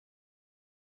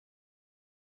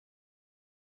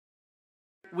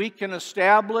we can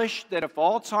establish that if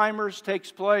Alzheimer's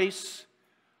takes place,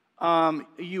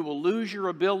 you will lose your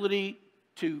ability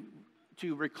to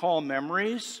recall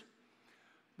memories.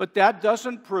 But that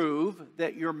doesn't prove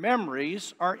that your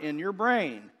memories are in your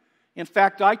brain. In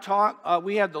fact,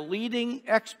 we had the leading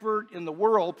expert in the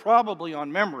world, probably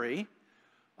on memory,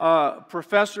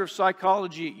 professor of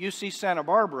psychology at UC Santa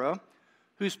Barbara,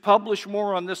 who's published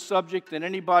more on this subject than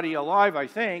anybody alive, I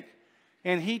think.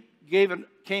 And he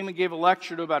came and gave a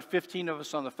lecture to about 15 of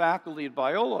us on the faculty at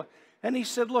Biola. And he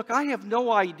said, look, I have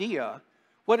no idea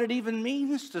what it even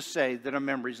means to say that a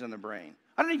memory's in the brain.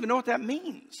 I don't even know what that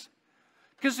means.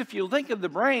 Because if you think of the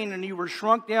brain and you were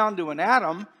shrunk down to an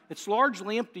atom, it's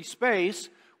largely empty space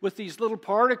with these little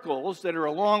particles that are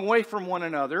a long way from one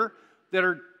another that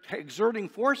are exerting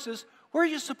forces. Where are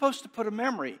you supposed to put a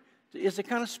memory? Is it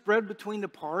kind of spread between the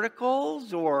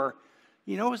particles, or,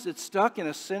 is it stuck in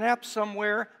a synapse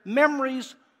somewhere?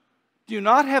 Memories do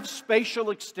not have spatial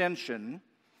extension,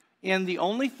 and the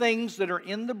only things that are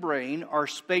in the brain are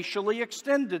spatially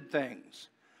extended things.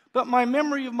 But my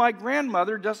memory of my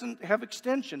grandmother doesn't have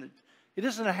extension. It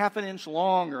isn't a half an inch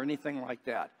long or anything like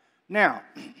that. Now,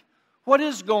 what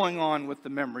is going on with the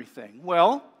memory thing?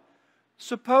 Well,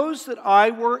 suppose that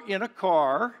I were in a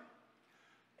car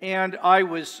and I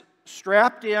was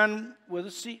strapped in with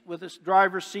a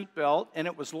driver's seat belt, and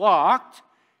it was locked,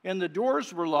 and the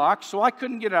doors were locked, so I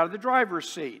couldn't get out of the driver's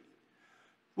seat.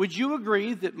 Would you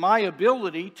agree that my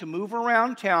ability to move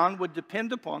around town would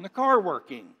depend upon the car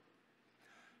working?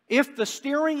 If the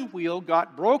steering wheel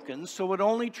got broken so it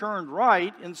only turned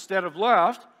right instead of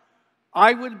left,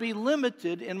 I would be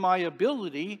limited in my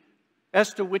ability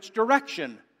as to which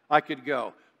direction I could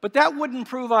go. But that wouldn't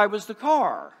prove I was the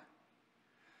car.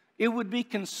 It would be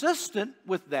consistent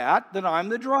with that I'm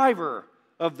the driver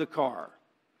of the car.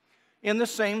 And the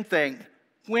same thing,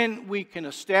 when we can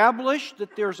establish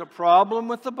that there's a problem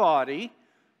with the body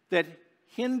that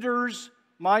hinders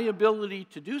my ability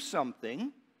to do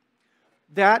something,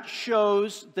 that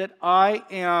shows that I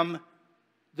am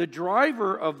the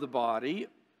driver of the body,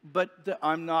 but that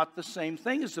I'm not the same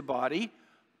thing as the body.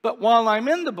 But while I'm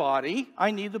in the body,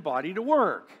 I need the body to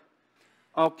work.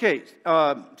 Okay,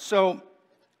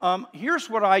 here's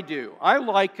what I do. I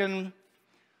liken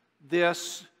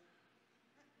this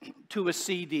to a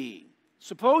CD.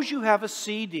 Suppose you have a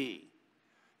CD.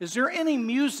 Is there any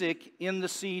music in the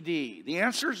CD? The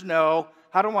answer is no.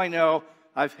 How do I know?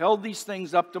 I've held these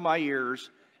things up to my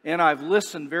ears, and I've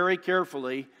listened very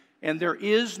carefully, and there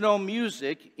is no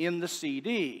music in the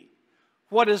CD.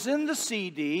 What is in the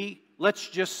CD, let's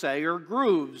just say, are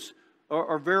grooves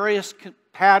or various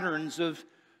patterns of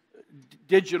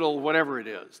digital whatever it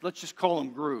is. Let's just call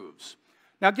them grooves.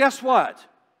 Now, guess what?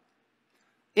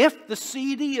 If the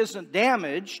CD isn't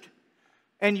damaged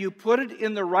and you put it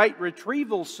in the right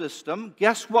retrieval system,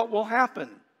 guess what will happen?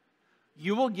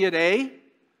 You will get a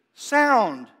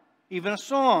sound, even a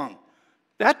song.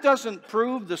 That doesn't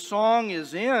prove the song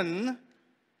is in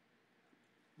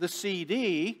the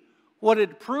CD. What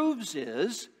it proves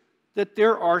is that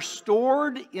there are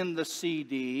stored in the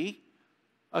CD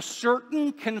a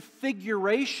certain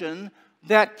configuration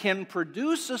that can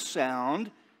produce a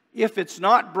sound if it's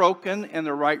not broken and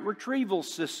the right retrieval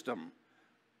system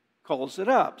calls it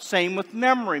up. Same with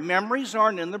memory. Memories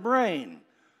aren't in the brain.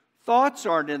 Thoughts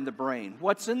aren't in the brain.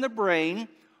 What's in the brain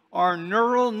are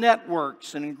neural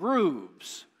networks and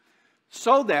grooves,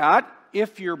 so that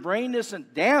if your brain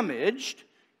isn't damaged,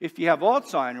 if you have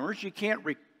Alzheimer's, you can't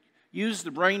use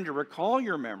the brain to recall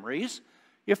your memories.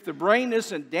 If the brain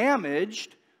isn't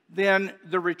damaged, then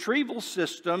the retrieval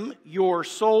system, your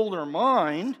soul or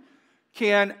mind,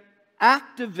 can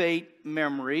activate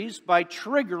memories by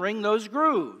triggering those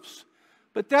grooves.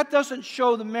 But that doesn't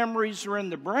show the memories are in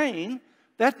the brain.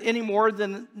 That any more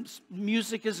than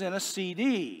music is in a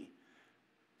CD.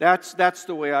 That's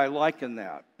the way I liken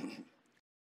that.